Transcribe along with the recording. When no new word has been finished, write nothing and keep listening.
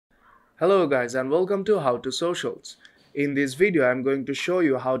Hello guys and welcome to How to Socials. In this video I'm going to show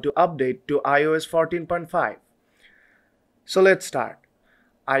you how to update to iOS 14.5. So let's start.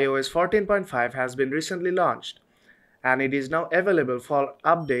 iOS 14.5 has been recently launched and it is now available for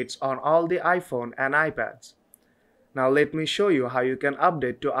updates on all the iPhone and iPads. Now let me show you how you can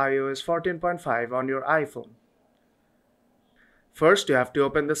update to iOS 14.5 on your iPhone. First you have to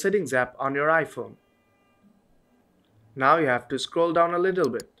open the Settings app on your iPhone. Now you have to scroll down a little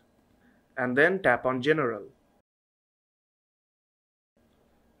bit and then tap on General.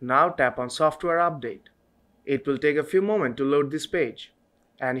 Now tap on Software Update. It will take a few moments to load this page.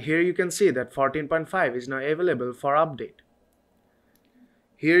 And here you can see that 14.5 is now available for update.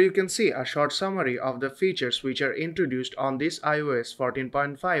 Here you can see a short summary of the features which are introduced on this iOS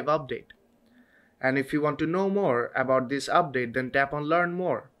 14.5 update. And if you want to know more about this update, then tap on Learn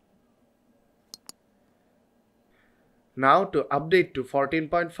More. Now to update to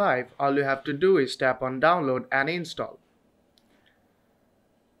 14.5, all you have to do is tap on Download and Install.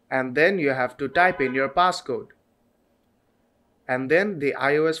 And then you have to type in your passcode. And then the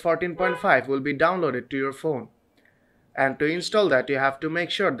iOS 14.5 will be downloaded to your phone. And to install that, you have to make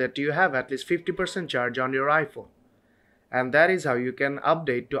sure that you have at least 50% charge on your iPhone. And that is how you can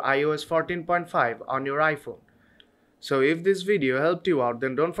update to iOS 14.5 on your iPhone. So if this video helped you out,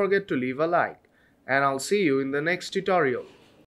 then don't forget to leave a like. And I'll see you in the next tutorial.